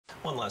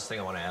One last thing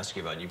I want to ask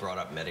you about. You brought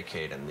up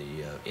Medicaid and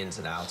the ins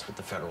and outs with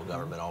the federal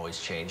government always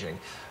changing.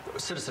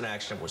 Citizen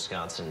Action of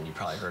Wisconsin, you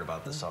probably heard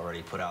about this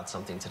already, put out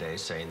something today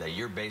saying that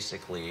you're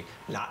basically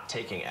not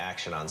taking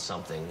action on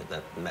something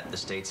that the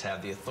states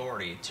have the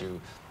authority to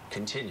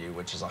continue,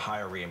 which is a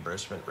higher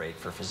reimbursement rate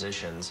for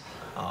physicians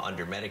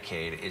under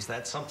Medicaid. Is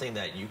that something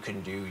that you can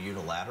do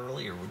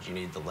unilaterally, or would you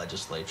need the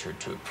legislature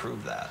to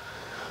approve that?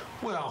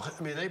 Well,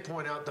 I mean, they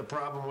point out the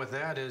problem with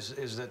that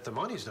is that the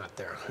money's not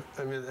there.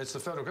 I mean, it's the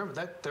federal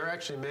government. They're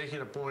actually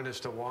making a point as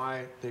to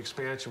why the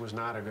expansion was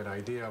not a good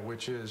idea,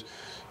 which is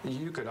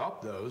you could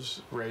up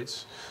those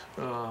rates,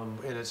 and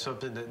it's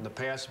something that in the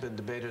past has been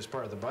debated as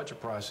part of the budget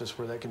process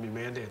where they can be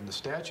mandated in the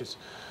statutes.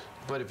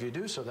 But if you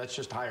do so, that's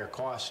just higher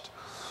cost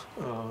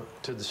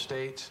to the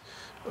state,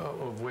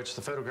 of which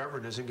the federal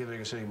government isn't giving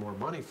us any more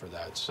money for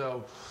that.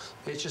 So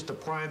it's just a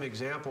prime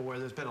example where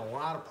there's been a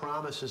lot of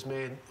promises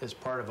made as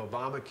part of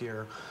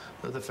Obamacare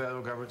that the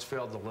federal government's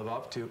failed to live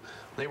up to.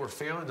 They were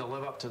failing to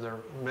live up to their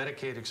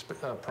Medicaid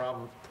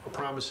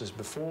promises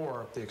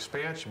before the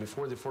expansion,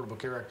 before the Affordable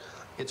Care Act.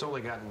 It's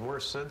only gotten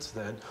worse since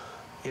then.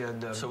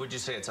 And, so would you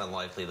say it's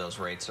unlikely those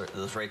rates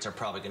are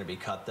probably going to be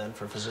cut then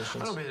for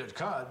physicians? I don't mean they're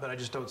cut, but I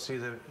just don't see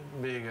them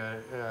being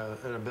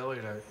an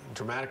ability to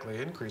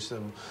dramatically increase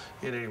them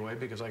in any way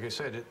because, like I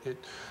said,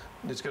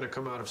 it's going to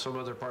come out of some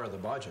other part of the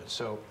budget.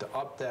 So to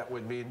up that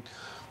would mean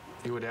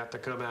you would have to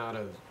come out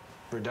of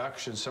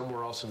reduction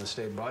somewhere else in the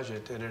state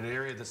budget. And in an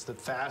area that's the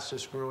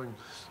fastest growing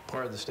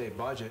part of the state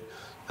budget,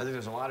 I think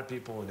there's a lot of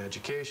people in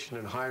education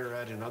and higher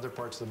ed and other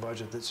parts of the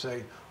budget that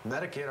say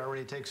Medicaid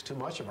already takes too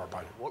much of our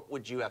budget. What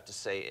would you have to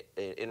say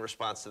in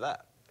response to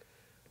that?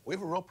 We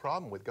have a real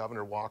problem with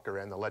Governor Walker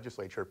and the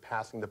legislature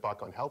passing the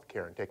buck on health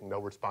care and taking no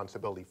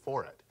responsibility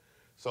for it.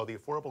 So the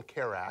Affordable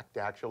Care Act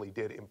actually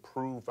did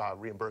improve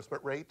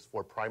reimbursement rates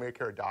for primary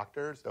care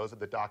doctors. Those are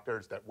the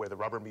doctors that where the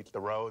rubber meets the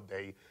road.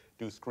 They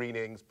do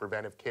screenings,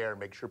 preventive care,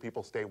 make sure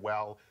people stay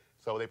well.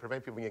 So they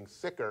prevent people being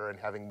sicker and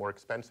having more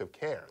expensive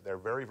care. They're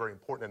very, very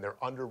important, and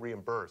they're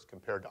under-reimbursed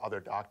compared to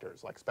other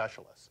doctors like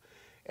specialists.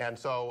 And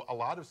so a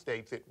lot of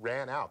states, it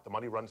ran out. The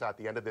money runs out at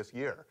the end of this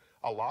year.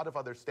 A lot of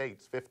other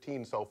states,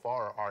 15 so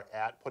far, are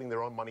putting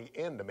their own money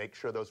in to make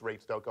sure those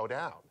rates don't go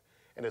down.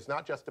 And it's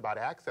not just about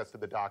access to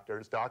the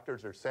doctors.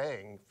 Doctors are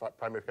saying,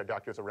 primary care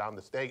doctors around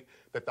the state,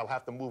 that they'll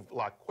have to move a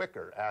lot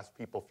quicker, ask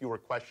people fewer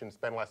questions,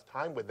 spend less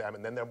time with them,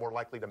 and then they're more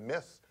likely to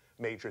miss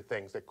major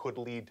things that could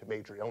lead to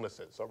major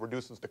illnesses. So it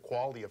reduces the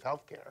quality of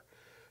health care.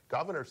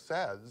 Governor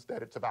says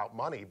that it's about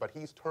money, but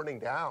he's turning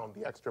down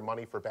the extra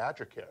money for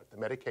Badger Care, the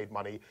Medicaid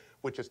money,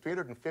 which is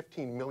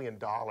 $315 million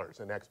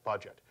in next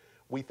budget.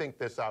 We think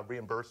this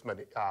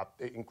reimbursement,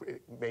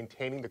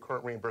 maintaining the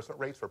current reimbursement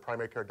rates for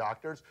primary care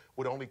doctors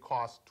would only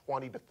cost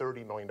 $20 to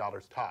 $30 million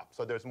top.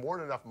 So there's more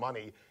than enough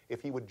money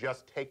if he would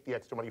just take the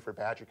extra money for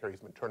Badger Care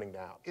he's been turning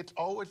down. It's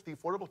always, the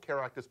Affordable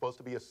Care Act is supposed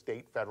to be a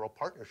state-federal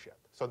partnership.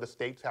 So the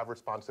states have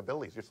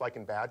responsibilities, just like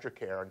in Badger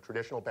Care. In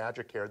traditional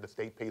Badger Care, the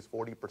state pays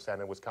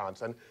 40% in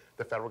Wisconsin,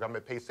 the federal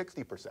government pays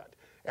 60%.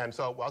 And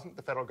so it wasn't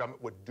the federal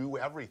government would do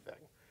everything.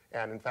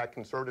 And in fact,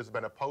 conservatives have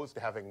been opposed to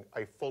having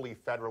a fully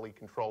federally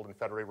controlled and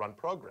federally run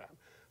program.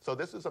 So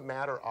this is a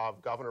matter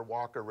of Governor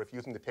Walker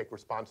refusing to take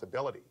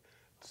responsibility.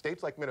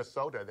 States like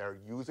Minnesota, they're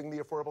using the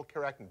Affordable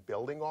Care Act and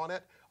building on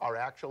it, are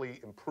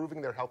actually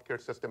improving their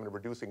healthcare system and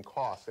reducing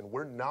costs, and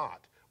we're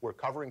not. We're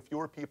covering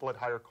fewer people at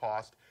higher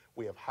cost.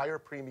 We have higher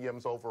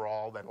premiums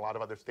overall than a lot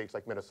of other states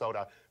like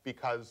Minnesota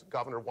because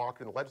Governor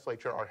Walker and the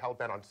legislature are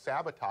hell-bent on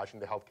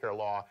sabotaging the health care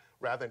law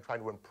rather than trying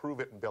to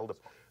improve it and build it.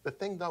 The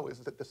thing, though, is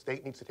that the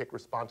state needs to take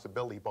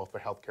responsibility both for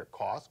health care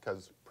costs,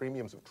 because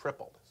premiums have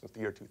tripled since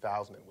the year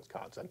 2000 in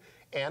Wisconsin,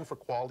 and for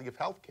quality of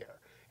health care.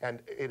 And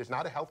it is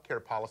not a health care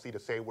policy to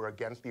say we're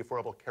against the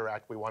Affordable Care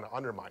Act, we want to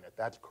undermine it.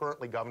 That's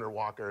currently Governor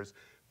Walker's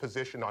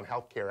position on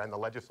health care and the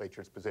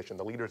legislature's position,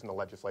 the leaders in the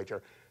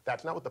legislature.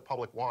 That's not what the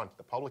public wants.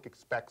 The public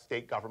expects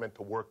state government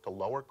to work to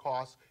lower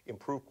costs,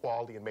 improve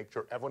quality, and make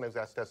sure everyone has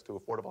access to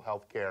affordable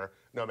health care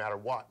no matter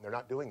what. And they're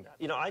not doing that.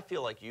 You know, I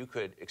feel like you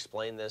could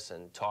explain this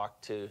and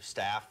talk to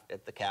staff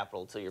at the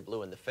Capitol until you're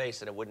blue in the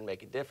face, and it wouldn't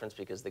make a difference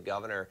because the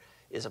governor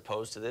is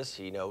opposed to this.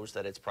 He knows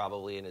that it's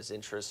probably in his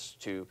interest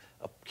to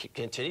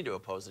continue to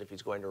oppose it if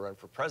he's going to run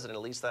for president.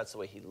 At least that's the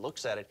way he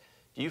looks at it.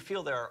 Do you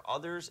feel there are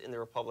others in the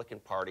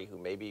Republican Party who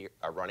maybe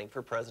are running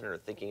for president or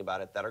thinking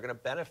about it that are going to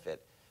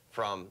benefit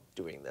from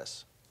doing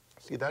this?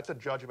 See, that's a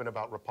judgment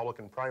about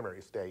Republican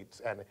primary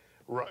states, and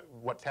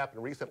what's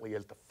happened recently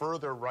is the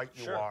further right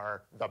you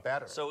are, the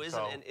better. So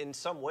in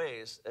some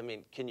ways, I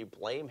mean, can you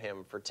blame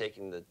him for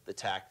taking the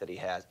tack that he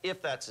has,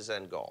 if that's his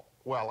end goal?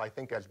 Well, I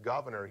think as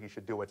governor, he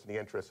should do what's in the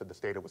interest of the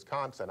state of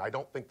Wisconsin. I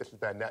don't think this has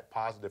been net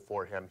positive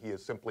for him. He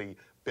has simply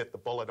bit the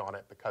bullet on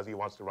it because he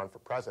wants to run for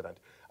president.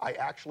 I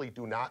actually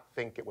do not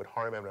think it would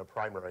harm him in a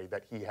primary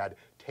that he had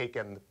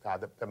taken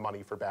the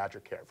money for Badger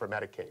Care, for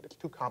Medicaid. It's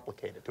too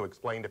complicated to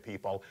explain to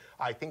people.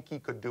 I think he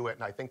could do it,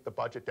 and I think the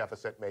budget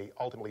deficit may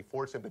ultimately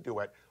force him to do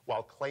it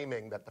while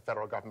claiming that the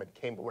federal government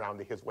came around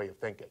to his way of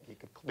thinking. He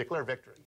could declare victory.